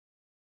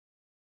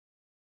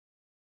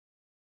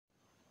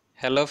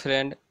Hello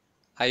friend,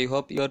 I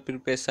hope your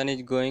preparation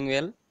is going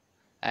well,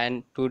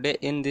 and today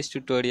in this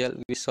tutorial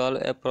we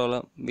solve a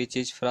problem which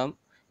is from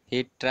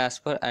heat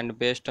transfer and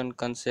based on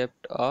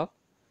concept of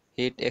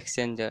heat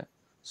exchanger.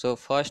 So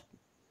first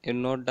you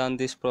note down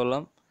this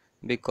problem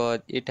because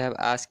it have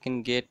asked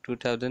in GATE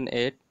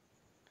 2008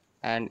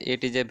 and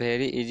it is a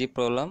very easy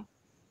problem.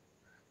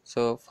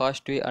 So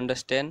first we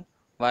understand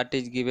what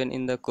is given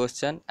in the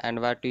question and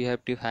what we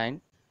have to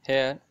find.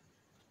 Here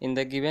in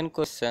the given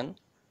question,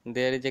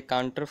 there is a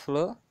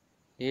counterflow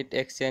heat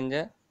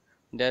exchanger.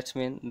 That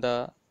means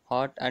the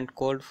hot and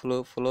cold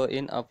flow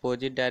in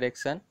opposite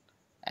direction,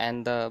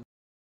 and the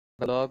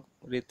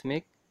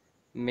logarithmic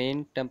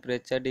mean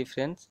temperature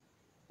difference,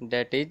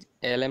 that is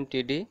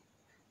LMTD,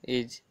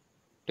 is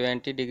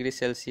 20 degrees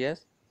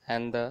Celsius,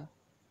 and the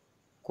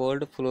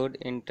cold fluid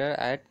enter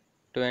at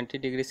 20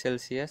 degrees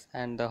Celsius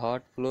and the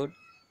hot fluid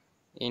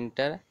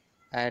enter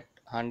at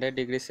 100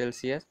 degrees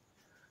Celsius.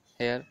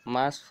 Here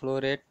mass flow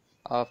rate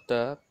of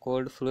the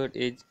cold fluid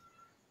is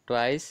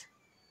twice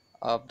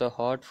of the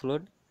hot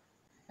fluid,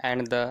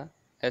 and the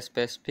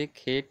specific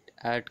heat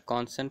at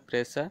constant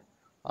pressure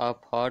of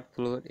hot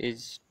fluid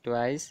is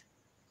twice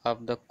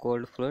of the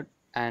cold fluid,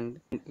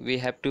 and we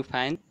have to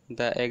find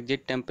the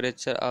exit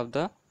temperature of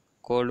the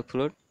cold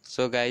fluid.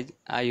 So guys,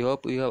 I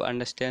hope you have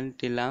understand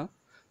till now,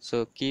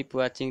 so keep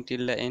watching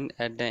till the end.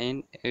 At the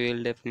end you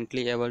will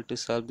definitely able to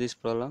solve this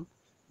problem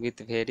with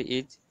very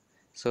ease.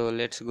 So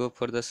let's go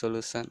for the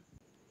solution.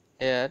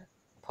 Here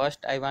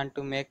first I want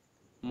to make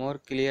more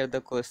clear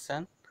the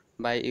question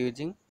by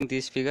using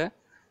this figure,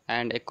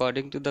 and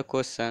according to the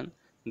question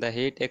the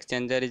heat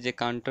exchanger is a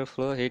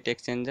counterflow heat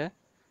exchanger.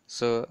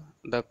 So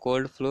the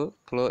cold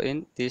flow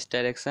in this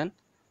direction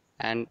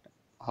and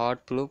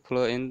hot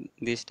flow in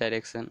this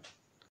direction,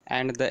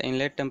 and the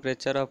inlet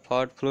temperature of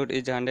hot fluid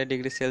is 100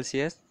 degrees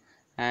Celsius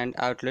and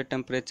outlet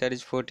temperature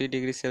is 40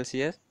 degrees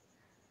Celsius.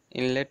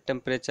 Inlet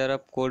temperature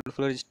of cold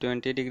fluid is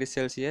 20 degrees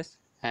Celsius,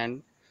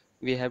 and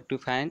we have to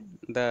find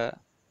the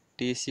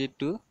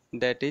TC2,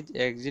 that is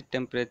exit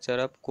temperature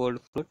of cold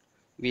fluid.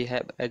 We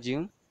have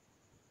assumed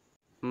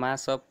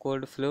mass of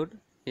cold fluid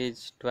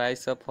is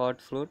twice of hot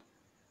fluid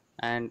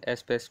and a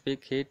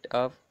specific heat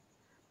of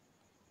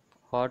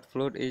hot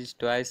fluid is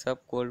twice of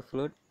cold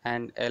fluid,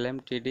 and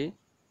LMTD,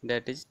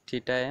 that is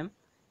theta m,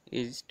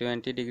 is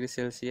 20 degrees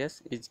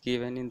Celsius is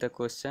given in the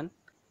question.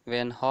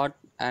 When hot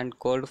and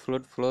cold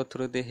fluid flow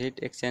through the heat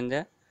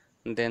exchanger,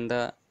 then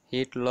the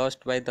heat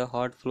lost by the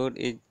hot fluid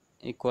is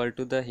equal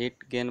to the heat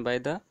gained by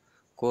the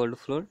cold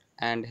fluid,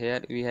 and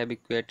here we have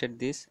equated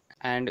this,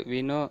 and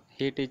we know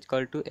heat is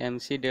equal to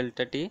mc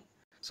delta T.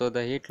 So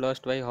the heat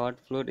lost by hot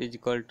fluid is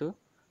equal to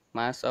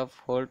mass of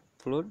hot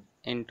fluid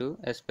into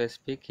a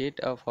specific heat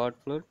of hot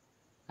fluid,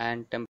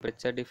 and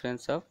temperature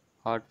difference of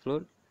hot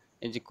fluid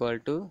is equal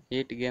to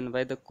heat gained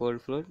by the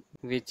cold fluid,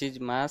 which is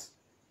mass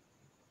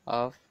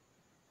of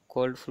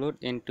cold fluid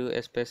into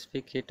a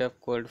specific heat of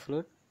cold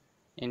fluid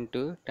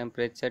into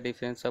temperature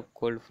difference of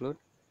cold fluid,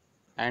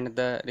 and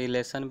the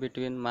relation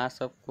between mass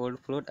of cold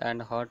fluid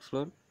and hot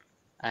fluid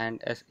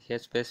and a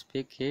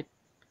specific heat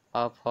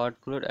of hot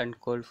fluid and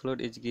cold fluid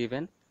is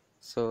given.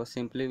 So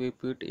simply we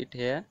put it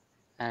here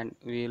and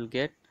we will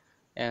get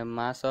a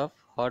mass of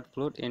hot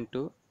fluid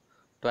into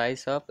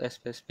twice of a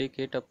specific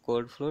heat of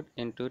cold fluid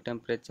into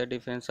temperature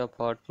difference of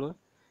hot fluid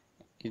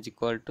is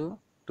equal to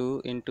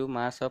 2 into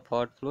mass of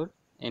hot fluid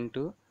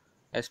into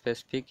a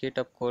specific heat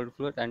of cold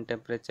fluid and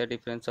temperature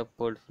difference of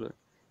cold fluid.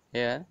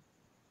 Here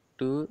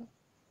 2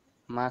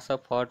 mass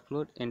of hot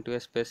fluid into a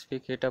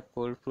specific heat of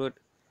cold fluid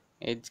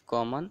is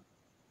common,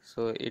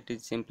 so it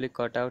is simply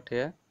cut out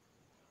here,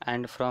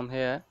 and from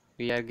here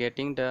we are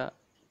getting the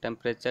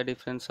temperature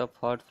difference of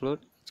hot fluid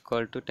is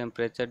equal to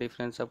temperature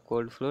difference of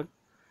cold fluid,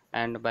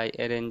 and by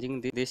arranging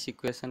this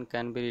equation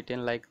can be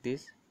written like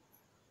this: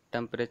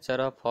 temperature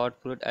of hot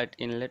fluid at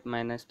inlet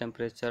minus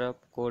temperature of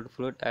cold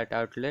fluid at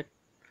outlet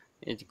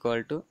is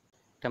equal to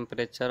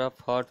temperature of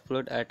hot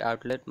fluid at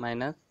outlet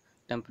minus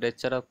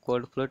temperature of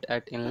cold fluid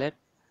at inlet,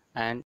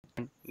 and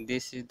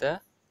this is the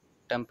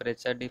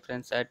temperature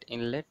difference at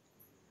inlet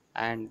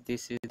and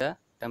this is the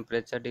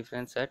temperature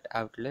difference at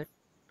outlet.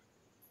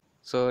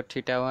 So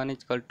theta 1 is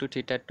equal to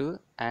theta 2,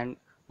 and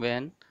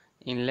when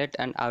inlet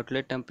and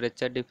outlet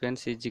temperature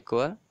difference is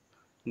equal,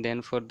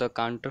 then for the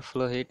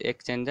counterflow heat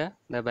exchanger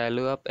the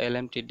value of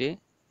LMTD,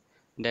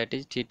 that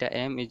is theta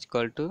m, is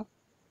equal to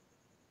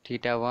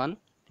theta 1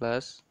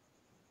 plus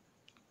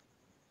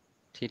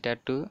theta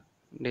 2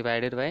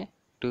 divided by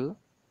 2,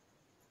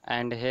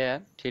 and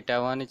here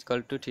theta 1 is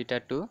equal to theta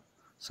 2,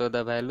 so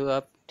the value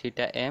of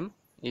theta m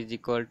is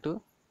equal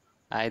to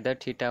either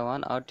theta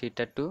 1 or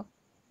theta 2,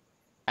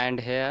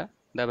 and here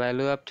the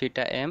value of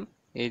theta m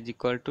is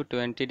equal to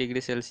 20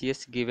 degrees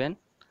Celsius given,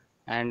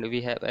 and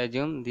we have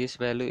assumed this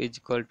value is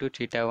equal to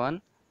theta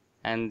 1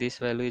 and this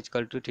value is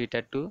equal to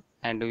theta 2,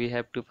 and we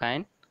have to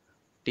find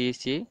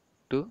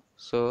Tc2.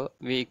 So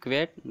we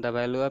equate the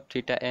value of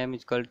theta m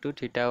is equal to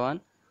theta 1,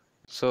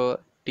 so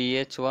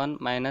Th1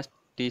 minus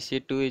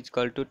Tc2 is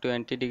equal to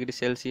 20 degrees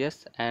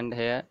Celsius, and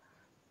here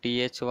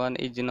Th1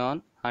 is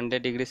known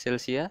 100 degrees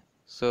Celsius,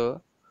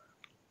 So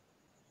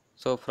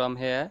from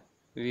here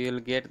we will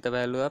get the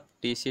value of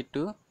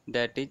Tc2,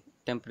 that is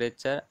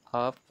temperature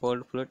of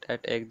cold fluid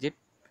at exit,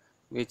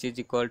 which is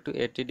equal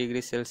to 80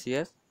 degrees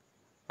Celsius,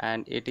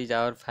 and it is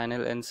our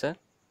final answer.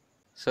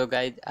 So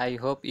guys, I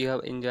hope you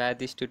have enjoyed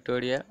this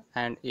tutorial,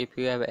 and if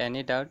you have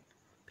any doubt,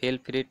 feel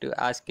free to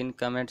ask in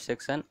comment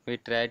section. We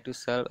try to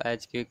solve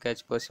as quick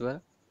as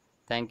possible.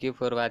 Thank you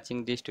for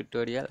watching this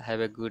tutorial.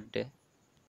 Have a good day.